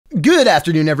Good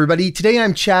afternoon, everybody. Today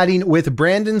I'm chatting with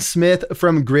Brandon Smith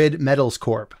from Grid Metals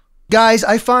Corp. Guys,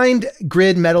 I find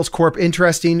Grid Metals Corp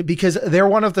interesting because they're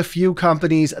one of the few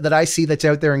companies that I see that's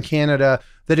out there in Canada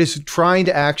that is trying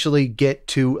to actually get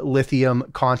to lithium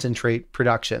concentrate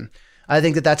production. I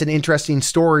think that that's an interesting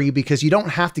story because you don't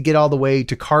have to get all the way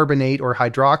to carbonate or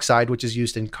hydroxide, which is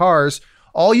used in cars.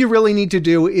 All you really need to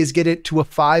do is get it to a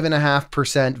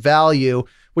 5.5% value,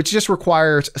 which just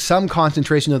requires some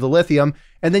concentration of the lithium,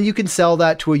 and then you can sell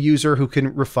that to a user who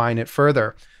can refine it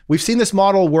further. We've seen this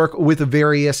model work with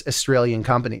various Australian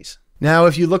companies. Now,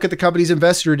 if you look at the company's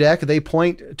investor deck, they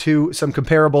point to some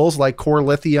comparables like Core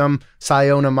Lithium,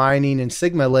 Sayona Mining, and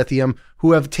Sigma Lithium,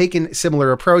 who have taken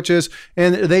similar approaches,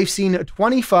 and they've seen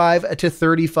 25 to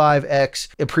 35x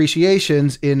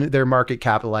appreciations in their market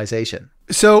capitalization.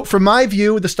 So from my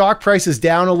view, the stock price is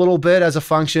down a little bit as a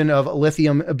function of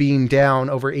lithium being down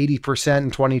over 80%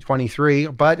 in 2023.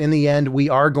 But in the end, we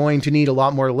are going to need a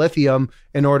lot more lithium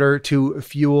in order to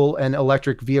fuel an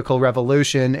electric vehicle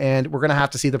revolution. And we're going to have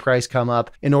to see the price come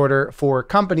up in order for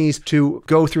companies to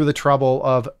go through the trouble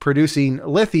of producing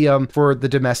lithium for the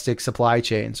domestic supply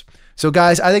chains. So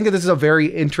guys, I think that this is a very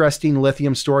interesting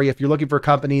lithium story. If you're looking for a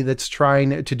company that's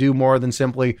trying to do more than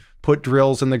simply put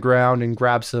drills in the ground and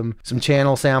grab some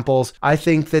channel samples, I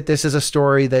think that this is a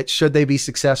story that, should they be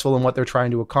successful in what they're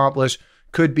trying to accomplish,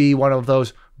 could be one of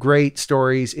those great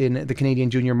stories in the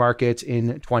Canadian junior markets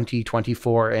in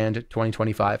 2024 and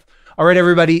 2025. All right,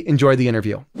 everybody, enjoy the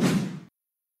interview.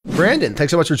 Brandon,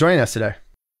 thanks so much for joining us today.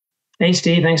 Hey,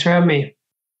 Steve. Thanks for having me.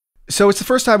 So it's the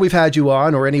first time we've had you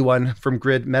on, or anyone from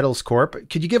Grid Metals Corp.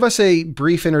 Could you give us a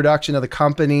brief introduction of the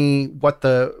company, what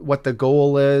the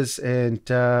goal is, and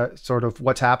sort of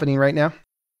what's happening right now?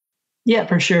 Yeah,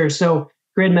 for sure. So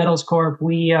Grid Metals Corp,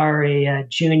 we are a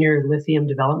junior lithium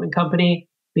development company.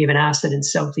 We have an asset in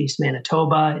southeast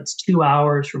Manitoba. It's 2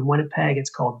 hours from Winnipeg. It's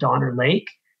called Donner Lake.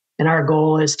 And our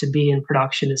goal is to be in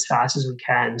production as fast as we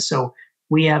can. So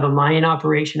we have a mine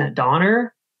operation at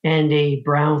Donner and a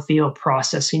brownfield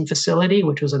processing facility,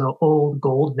 which was an old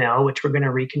gold mill, which we're going to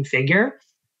reconfigure.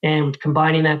 And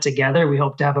combining that together, we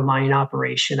hope to have a mining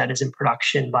operation that is in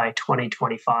production by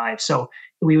 2025. So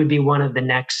we would be one of the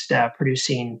next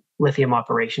producing lithium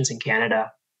operations in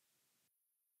Canada.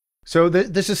 So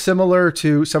this is similar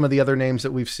to some of the other names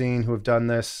that we've seen who have done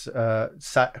this.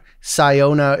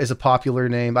 Sayona is a popular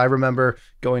name. I remember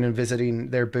going and visiting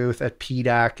their booth at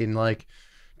PDAC in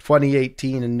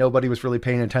 2018, and nobody was really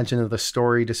paying attention to the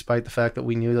story, despite the fact that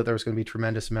we knew that there was going to be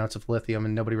tremendous amounts of lithium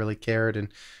and nobody really cared. And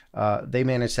they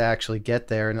managed to actually get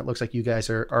there. And it looks like you guys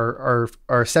are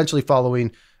essentially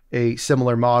following a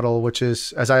similar model, which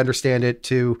is, as I understand it,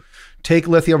 to take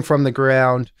lithium from the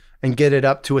ground and get it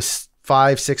up to a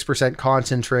 5-6%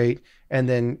 concentrate and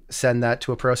then send that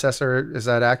to a processor. Is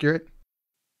that accurate?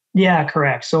 Yeah,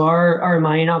 correct. So our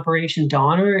mine operation,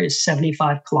 Donner, is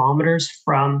 75 kilometers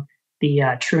from the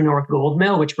True North Gold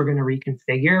Mill, which we're going to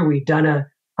reconfigure. We've done a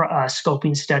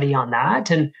scoping study on that,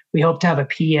 and we hope to have a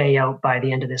PA out by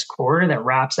the end of this quarter that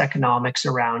wraps economics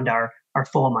around our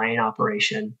full mine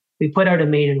operation. We put out a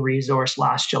maiden resource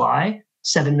last July,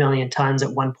 7 million tons at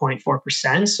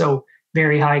 1.4%, so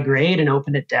very high grade and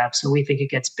open at depth. So we think it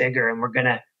gets bigger, and we're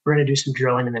gonna do some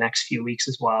drilling in the next few weeks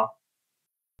as well.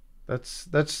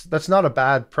 That's not a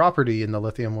bad property in the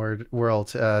lithium world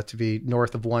to be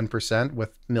north of 1%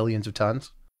 with millions of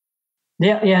tons.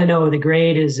 Yeah, no, the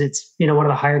grade is, it's one of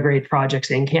the higher grade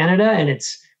projects in Canada, and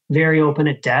it's very open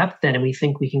at depth, and we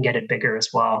think we can get it bigger as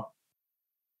well.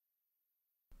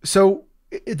 So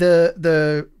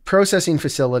the processing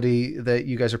facility that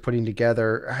you guys are putting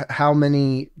together, how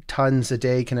many tons a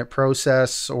day can it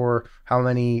process, or how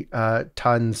many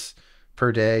tons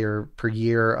per day or per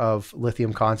year of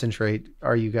lithium concentrate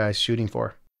are you guys shooting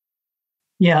for?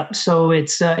 Yeah, so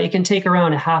it can take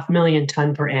around 500,000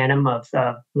 ton per annum of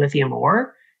lithium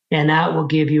ore, and that will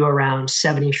give you around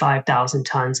 75,000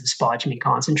 tons of spodumene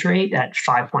concentrate at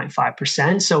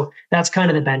 5.5%. So that's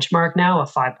kind of the benchmark now, a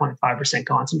 5.5%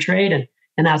 concentrate, and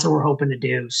that's what we're hoping to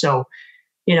do. So,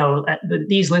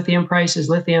 these lithium prices,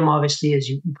 lithium obviously, as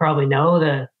you probably know,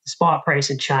 the spot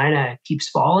price in China keeps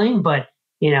falling, but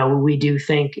we do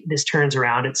think this turns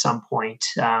around at some point.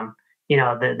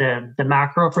 The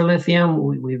macro for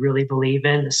lithium, we really believe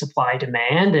in the supply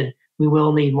demand, and we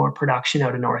will need more production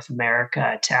out of North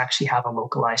America to actually have a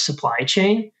localized supply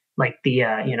chain like the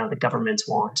governments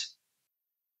want.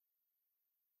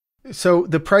 So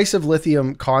the price of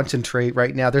lithium concentrate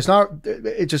right now, there's not,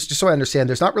 just so I understand,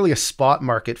 there's not really a spot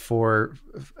market for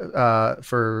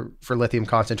lithium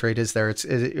concentrate, is there?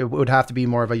 It would have to be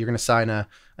more of a, you're going to sign an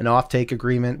offtake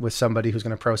agreement with somebody who's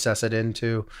going to process it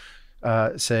into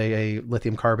say, a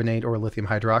lithium carbonate or lithium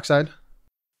hydroxide?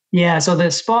 Yeah, so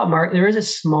the spot market, there is a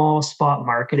small spot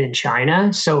market in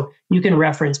China. So you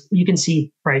can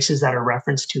see prices that are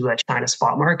referenced to a China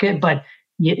spot market. But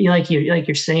like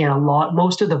you're saying,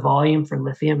 most of the volume for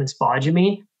lithium and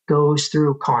spodumene goes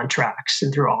through contracts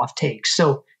and through offtakes.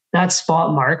 So that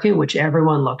spot market, which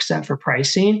everyone looks at for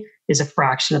pricing, is a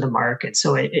fraction of the market.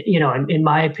 So in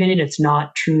my opinion, it's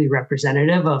not truly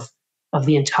representative of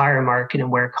the entire market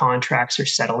and where contracts are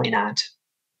settling at.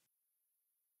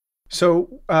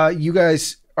 So you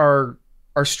guys are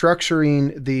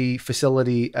structuring the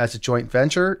facility as a joint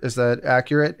venture. Is that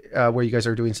accurate? Where you guys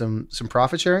are doing some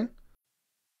profit sharing?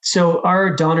 So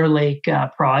our Donner Lake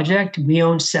project, we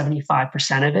own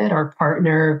 75% of it. Our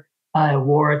partner,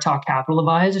 Waratah Capital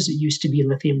Advisors, it used to be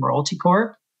Lithium Royalty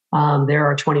Corp. They're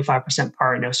our 25%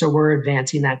 partner. So we're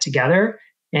advancing that together.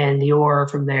 And the ore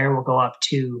from there will go up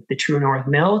to the True North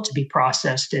mill to be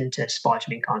processed into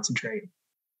spodumene concentrate.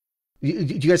 Do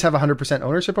you guys have 100%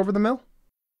 ownership over the mill?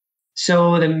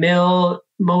 So the mill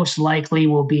most likely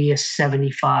will be a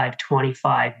 75-25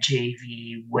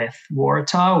 JV with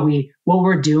Waratah. What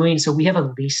we're doing, so we have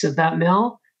a lease of that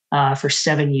mill for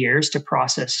 7 years to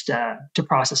process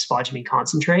spodumene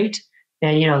concentrate.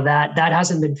 And that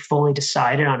hasn't been fully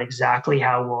decided on exactly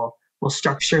how we'll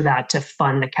structure that to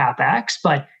fund the CapEx,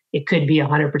 but it could be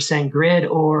 100% grid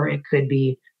or it could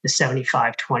be the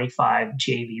 75-25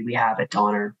 JV we have at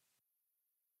Donner.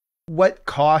 What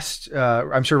cost,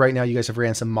 I'm sure right now you guys have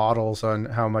ran some models on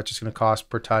how much it's going to cost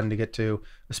per ton to get to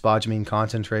a spodumene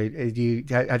concentrate. Have you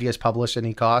guys published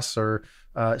any costs or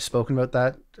spoken about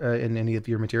that in any of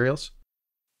your materials?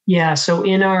 Yeah, so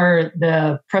in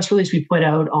the press release we put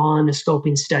out on the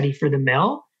scoping study for the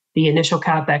mill, the initial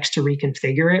CapEx to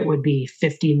reconfigure it would be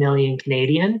 50 million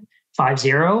Canadian,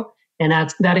 50, and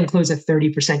that includes a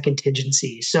 30%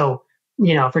 contingency. So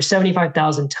for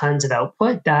 75,000 tons of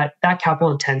output, that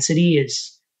capital intensity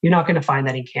you're not going to find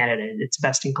that in Canada. It's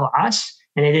best in class.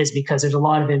 And it is because there's a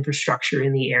lot of infrastructure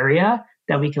in the area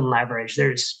that we can leverage.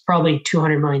 There's probably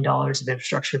 $200 million of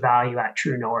infrastructure value at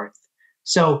True North.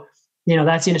 So,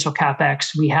 that's the initial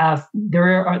CapEx.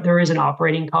 There is an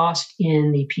operating cost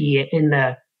in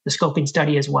the scoping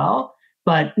study as well.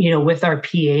 But, with our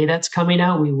PA that's coming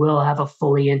out, we will have a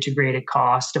fully integrated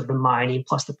cost of the mining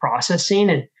plus the processing.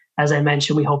 And as I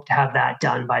mentioned, we hope to have that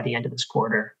done by the end of this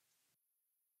quarter.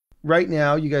 Right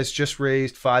now, you guys just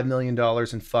raised $5 million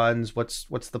in funds. What's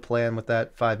the plan with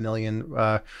that $5 million?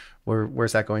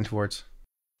 Where's that going towards?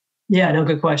 Yeah, no,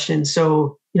 good question.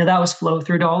 So, that was flow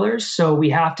through dollars. So we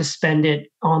have to spend it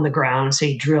on the ground,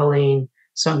 say drilling,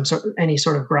 any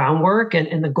sort of groundwork.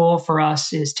 And the goal for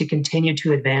us is to continue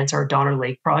to advance our Donner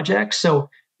Lake project. So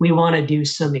we want to do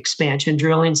some expansion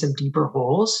drilling, some deeper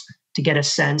holes to get a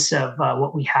sense of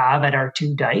what we have at our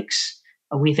two dikes.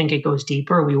 We think it goes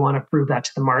deeper. We want to prove that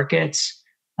to the markets.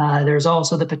 There's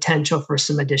also the potential for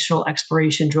some additional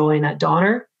exploration drilling at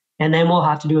Donner. And then we'll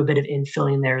have to do a bit of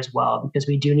infilling there as well, because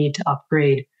we do need to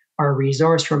upgrade our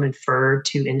resource from inferred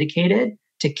to indicated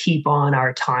to keep on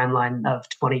our timeline of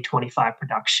 2025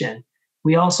 production.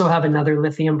 We also have another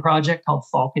lithium project called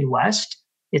Falcon West.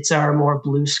 It's our more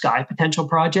blue sky potential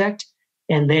project.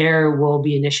 And there we'll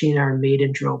be initiating our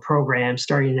maiden drill program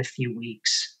starting in a few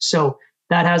weeks. So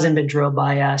that hasn't been drilled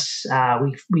by us.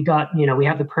 We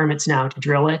have the permits now to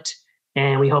drill it.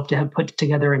 And we hope to have put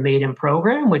together a maiden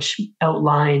program, which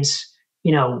outlines,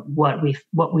 what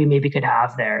we maybe could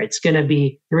have there.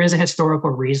 There is a historical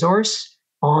resource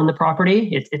on the property.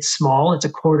 It's small. It's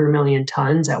 250,000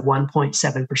 tons at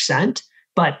 1.7%,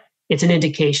 but it's an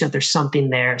indication that there's something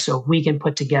there. So if we can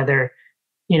put together,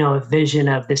 a vision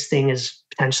of this thing is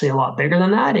potentially a lot bigger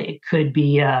than that, it could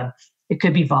be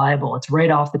viable. It's right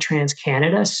off the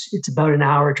Trans-Canada. It's about an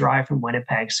hour drive from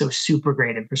Winnipeg. So super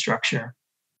great infrastructure.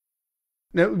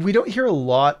 Now, we don't hear a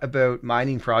lot about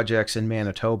mining projects in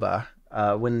Manitoba.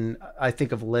 When I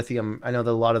think of lithium, I know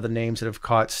that a lot of the names that have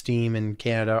caught steam in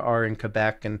Canada are in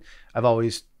Quebec, and I've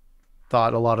always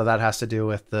thought a lot of that has to do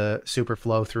with the super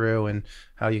flow through and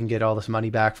how you can get all this money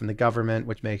back from the government,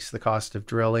 which makes the cost of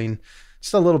drilling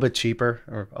just a little bit cheaper,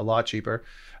 or a lot cheaper.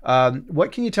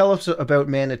 What can you tell us about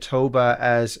Manitoba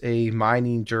as a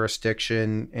mining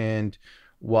jurisdiction and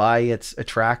why it's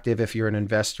attractive if you're an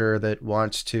investor that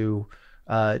wants to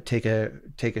take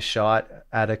a shot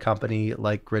at a company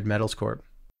like Grid Metals Corp?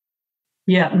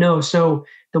 Yeah, no. So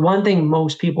the one thing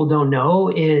most people don't know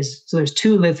is, so there's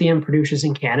two lithium producers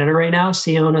in Canada right now.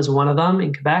 Sayona is one of them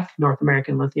in Quebec, North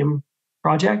American Lithium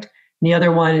Project. And the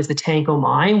other one is the Tanco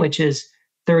Mine, which is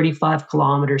 35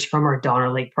 kilometers from our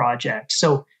Donner Lake project.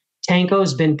 So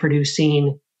Tanco's been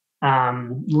producing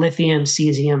lithium,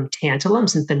 cesium, tantalum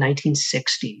since the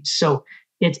 1960s. So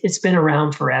it's been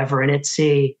around forever, and it's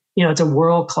a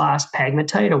world-class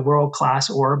pegmatite, a world-class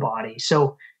ore body.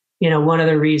 So, one of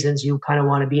the reasons you kind of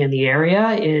want to be in the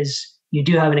area is you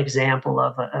do have an example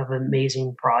of an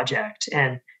amazing project.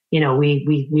 And,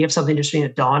 we have something interesting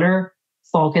at Donner.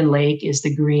 Falcon Lake is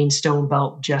the greenstone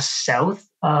belt just south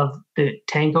of the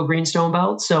Tanco greenstone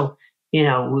belt. So,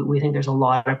 we think there's a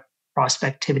lot of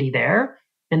prospectivity there.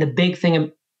 And the big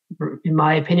thing, in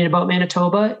my opinion, about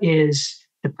Manitoba is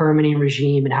the permitting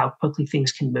regime and how quickly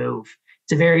things can move.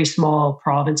 It's a very small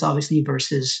province, obviously,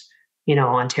 versus,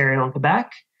 Ontario and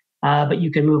Quebec, but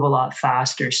you can move a lot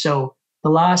faster. So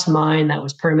the last mine that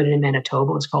was permitted in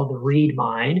Manitoba was called the Reed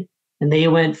Mine, and they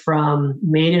went from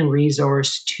maiden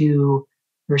resource to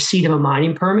receipt of a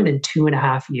mining permit in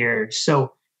 2.5 years.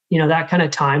 So, that kind of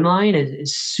timeline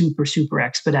is super, super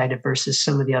expedited versus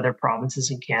some of the other provinces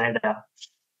in Canada.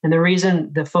 And the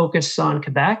reason the focus on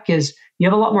Quebec is you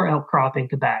have a lot more outcrop in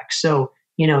Quebec. So,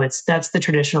 that's the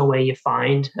traditional way you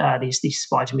find these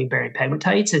spodumene bearing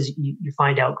pegmatites is you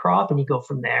find outcrop and you go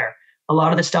from there. A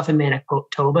lot of the stuff in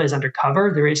Manitoba is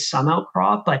undercover. There is some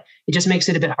outcrop, but it just makes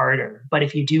it a bit harder. But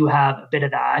if you do have a bit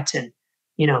of that and,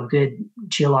 good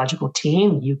geological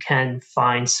team, you can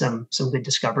find some good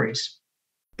discoveries.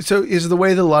 So is the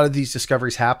way that a lot of these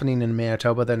discoveries happening in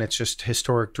Manitoba, then it's just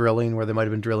historic drilling where they might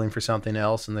have been drilling for something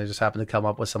else and they just happen to come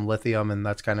up with some lithium, and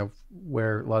that's kind of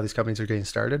where a lot of these companies are getting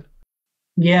started?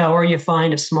 Yeah, or you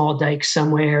find a small dike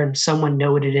somewhere and someone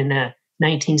noted in a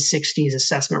 1960s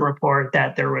assessment report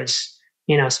that there was,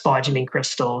 spodumene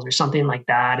crystals or something like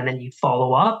that, and then you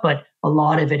follow up. But a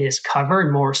lot of it is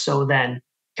covered more so than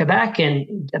Quebec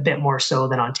and a bit more so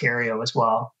than Ontario as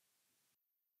well.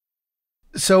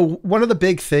 So one of the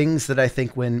big things that I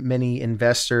think when many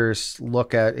investors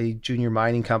look at a junior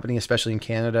mining company, especially in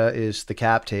Canada, is the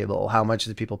cap table. How much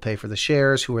do people pay for the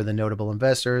shares? Who are the notable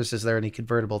investors? Is there any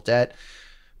convertible debt?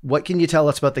 What can you tell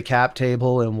us about the cap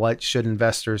table, and what should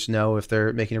investors know if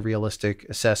they're making a realistic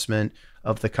assessment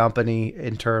of the company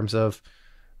in terms of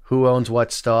who owns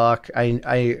what stock?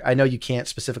 I know you can't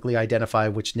specifically identify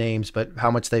which names, but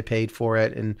how much they paid for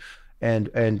it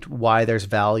and why there's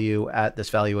value at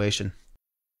this valuation.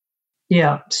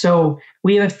 Yeah, so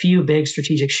we have a few big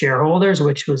strategic shareholders,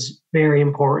 which was very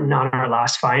important on our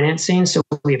last financing. So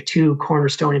we have 2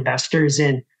 cornerstone investors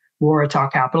in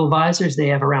Waratah Capital Advisors. They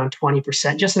have around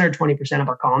 20%, just under 20% of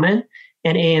our common,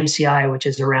 and AMCI, which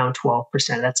is around 12%.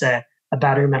 That's a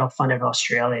battery metal fund of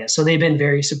Australia. So they've been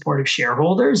very supportive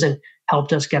shareholders and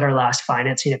helped us get our last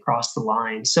financing across the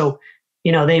line. So,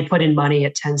 they put in money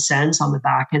at 10 cents on the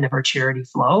back end of our charity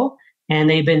flow, and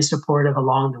they've been supportive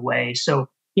along the way. So,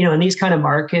 in these kind of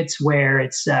markets where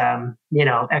it's,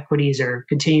 equities are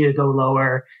continue to go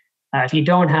lower, if you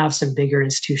don't have some bigger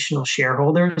institutional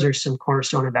shareholders or some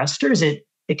cornerstone investors, it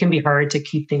can be hard to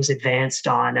keep things advanced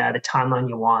on the timeline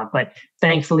you want. But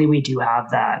thankfully, we do have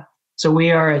that. So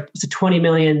it's a 20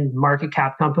 million market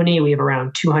cap company. We have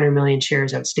around 200 million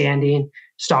shares outstanding.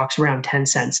 Stock's around 10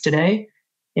 cents today,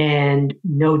 and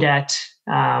no debt.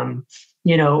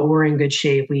 We're in good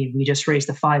shape. We just raised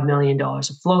the $5 million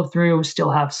of flow through,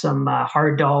 still have some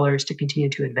hard dollars to continue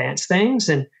to advance things.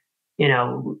 And,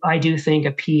 I do think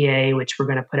a PA, which we're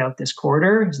going to put out this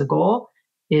quarter as the goal,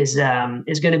 is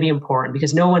going to be important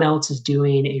because no one else is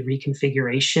doing a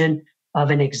reconfiguration of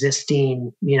an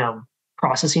existing,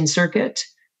 processing circuit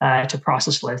to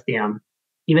process lithium.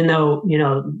 Even though,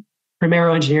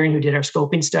 Primero Engineering, who did our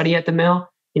scoping study at the mill,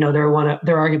 they're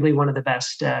arguably one of the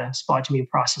best spodumene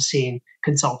processing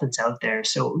consultants out there.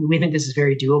 So we think this is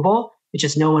very doable. It's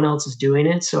just no one else is doing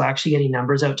it. So actually getting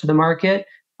numbers out to the market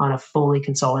on a fully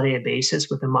consolidated basis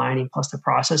with the mining plus the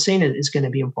processing is going to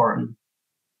be important.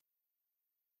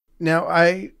 Now,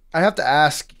 I have to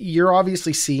ask, you're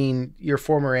obviously seeing, you're a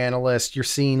former analyst, you're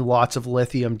seeing lots of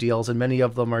lithium deals, and many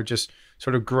of them are just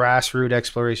sort of grassroots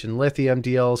exploration lithium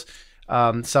deals.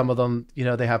 Some of them,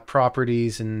 they have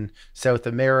properties in South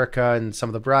America and some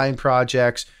of the brine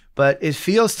projects, but it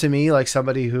feels to me like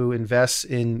somebody who invests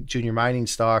in junior mining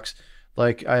stocks,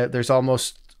 there's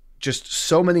almost just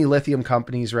so many lithium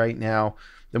companies right now.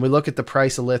 Then we look at the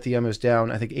price of lithium is down,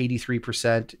 I think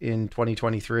 83% in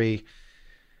 2023.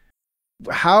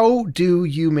 How do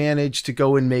you manage to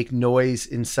go and make noise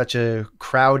in such a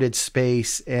crowded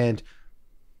space and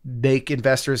make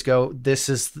investors go, this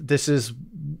is,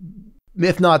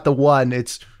 if not the one,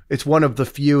 it's one of the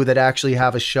few that actually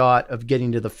have a shot of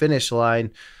getting to the finish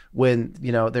line when,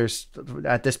 there's,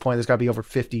 at this point, there's got to be over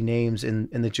 50 names in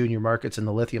the junior markets in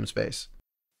the lithium space?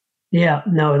 Yeah,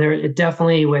 no, there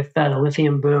definitely with the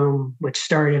lithium boom, which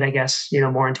started, I guess,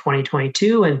 more in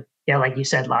 2022 and yeah, like you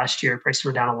said, last year prices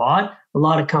were down a lot. A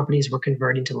lot of companies were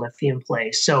converting to lithium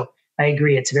plays. So I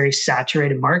agree, it's a very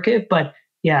saturated market. But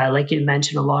yeah, like you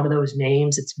mentioned, a lot of those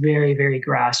names, it's very, very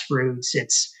grassroots.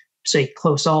 It's say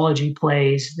closeology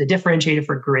plays. The differentiator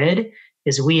for Grid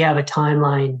is we have a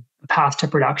timeline path to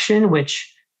production,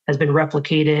 which has been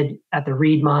replicated at the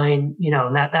Reed mine. You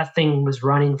know, that thing was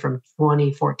running from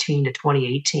 2014 to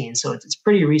 2018. So it's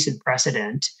pretty recent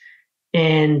precedent.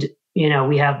 And you know,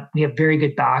 we have very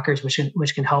good backers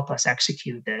which can help us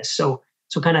execute this. So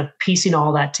kind of piecing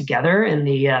all that together, and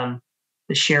the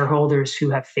shareholders who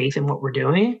have faith in what we're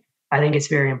doing, I think it's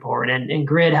very important. And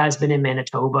Grid has been in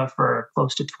Manitoba for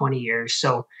close to 20 years.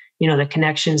 So, you know, the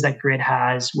connections that Grid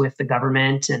has with the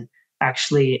government and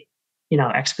actually, you know,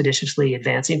 expeditiously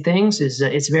advancing things is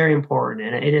it's very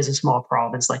important. And it is a small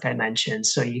province, like I mentioned.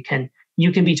 So you can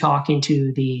be talking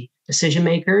to the decision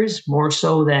makers more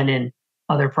so than in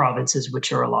other provinces,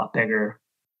 which are a lot bigger.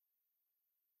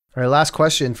 All right, last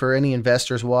question for any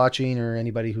investors watching or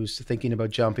anybody who's thinking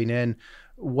about jumping in.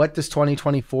 What does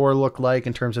 2024 look like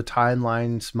in terms of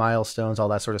timelines, milestones, all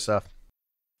that sort of stuff?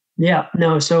 Yeah,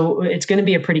 no, so it's going to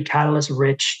be a pretty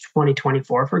catalyst-rich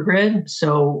 2024 for Grid.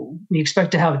 So we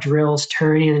expect to have drills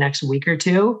turning in the next week or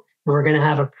two. We're going to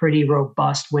have a pretty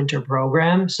robust winter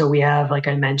program. So we have, like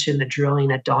I mentioned, the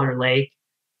drilling at Donner Lake,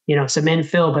 you know, some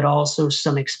infill, but also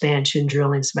some expansion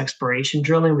drilling, some exploration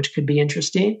drilling, which could be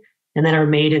interesting. And then our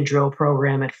maiden drill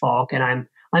program at Falcon.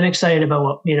 I'm excited about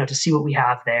what, you know, to see what we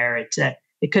have there.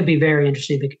 It could be very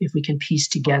interesting if we can piece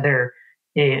together,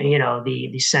 you know,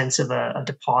 the sense of a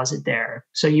deposit there.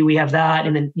 So we have that,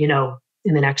 and then, you know,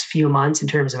 in the next few months in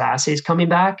terms of assays coming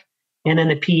back, and then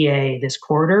the PA this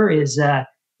quarter is,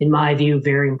 in my view,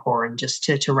 very important just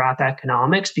to wrap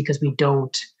economics, because we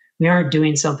aren't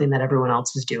doing something that everyone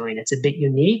else is doing. It's a bit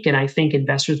unique, and I think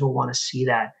investors will want to see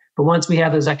that. But once we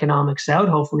have those economics out,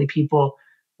 hopefully people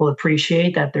will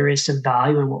appreciate that there is some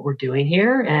value in what we're doing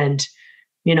here. And,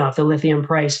 you know, if the lithium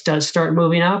price does start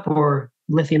moving up or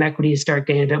lithium equities start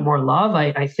getting a bit more love,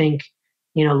 I think,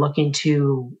 you know, looking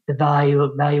to the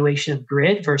valuation of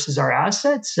Grid versus our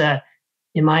assets,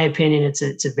 in my opinion,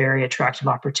 it's a very attractive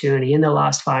opportunity. In the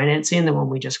last financing, the one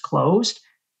we just closed,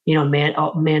 you know,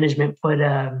 management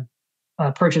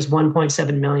purchased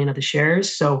 1.7 million of the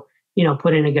shares. So, you know,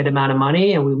 put in a good amount of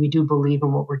money, and we do believe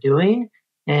in what we're doing,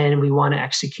 and we want to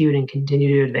execute and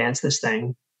continue to advance this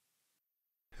thing.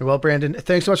 Well, Brandon,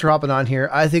 thanks so much for hopping on here.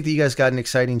 I think that you guys got an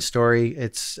exciting story.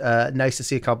 It's nice to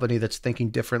see a company that's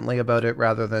thinking differently about it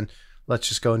rather than let's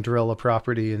just go and drill a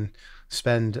property and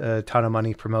spend a ton of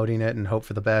money promoting it and hope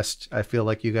for the best. I feel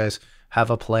like you guys have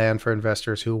a plan for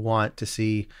investors who want to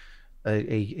see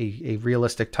a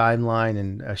realistic timeline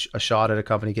and a shot at a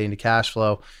company getting to cash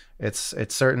flow. It's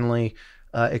certainly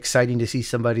exciting to see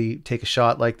somebody take a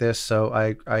shot like this. So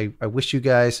I wish you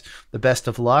guys the best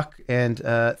of luck, and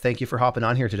thank you for hopping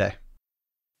on here today.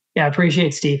 Yeah, I appreciate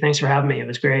it, Steve. Thanks for having me. It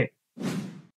was great.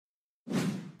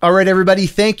 All right, everybody.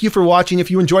 Thank you for watching.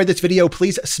 If you enjoyed this video,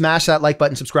 please smash that like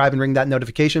button, subscribe, and ring that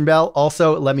notification bell.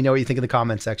 Also, let me know what you think in the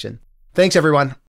comments section. Thanks, everyone.